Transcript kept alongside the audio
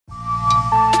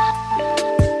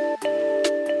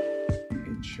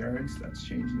insurance that's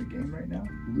changing the game right now.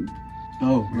 Loop.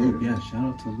 Oh, Loop, yeah. Shout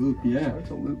out to Loop, yeah. Shout out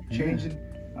to Loop. Changing.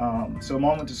 So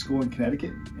mom went to school in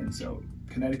Connecticut, and so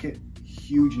Connecticut,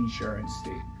 huge insurance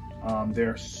state.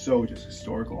 They're so just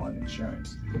historical on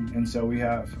insurance. And so we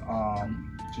have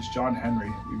just John Henry.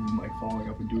 We've been like following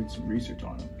up and doing some research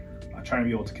on him, trying to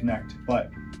be able to connect.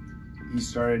 But he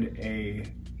started a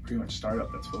pretty much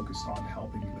startup that's focused on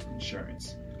helping with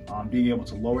insurance, being able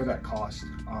to lower that cost,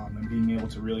 and being able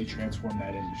to really transform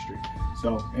that industry.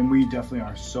 So, and we definitely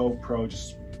are so pro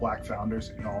just Black founders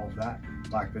and all of that,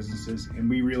 Black businesses, and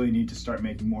we really need to start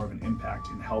making more of an impact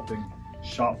in helping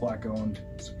shop Black owned,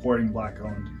 supporting Black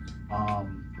owned,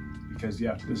 because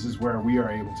yeah, this is where we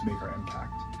are able to make our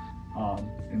impact.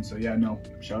 And so yeah, no,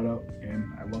 shout out,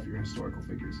 and I love your historical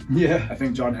figures. Yeah. I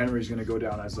think John Henry is going to go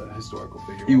down as a historical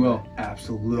figure. He will,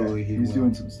 absolutely. Yeah, he's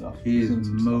doing some stuff. He is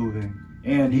moving.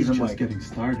 And he's even just like, getting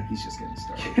started. He's just getting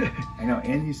started. I know,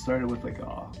 and he started with like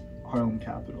Harlem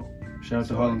Capital. Shout out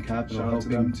to Harlem Capital, shout out to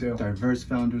helping them too. Diverse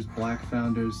founders, Black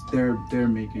founders. They're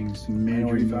making some major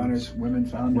minority moves. founders, women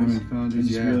founders, and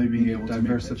just really being able to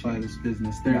diversify make that this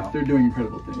business. They're doing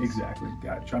incredible things. Exactly.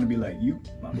 God, trying to be like you,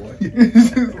 my boy.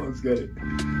 Let's get it.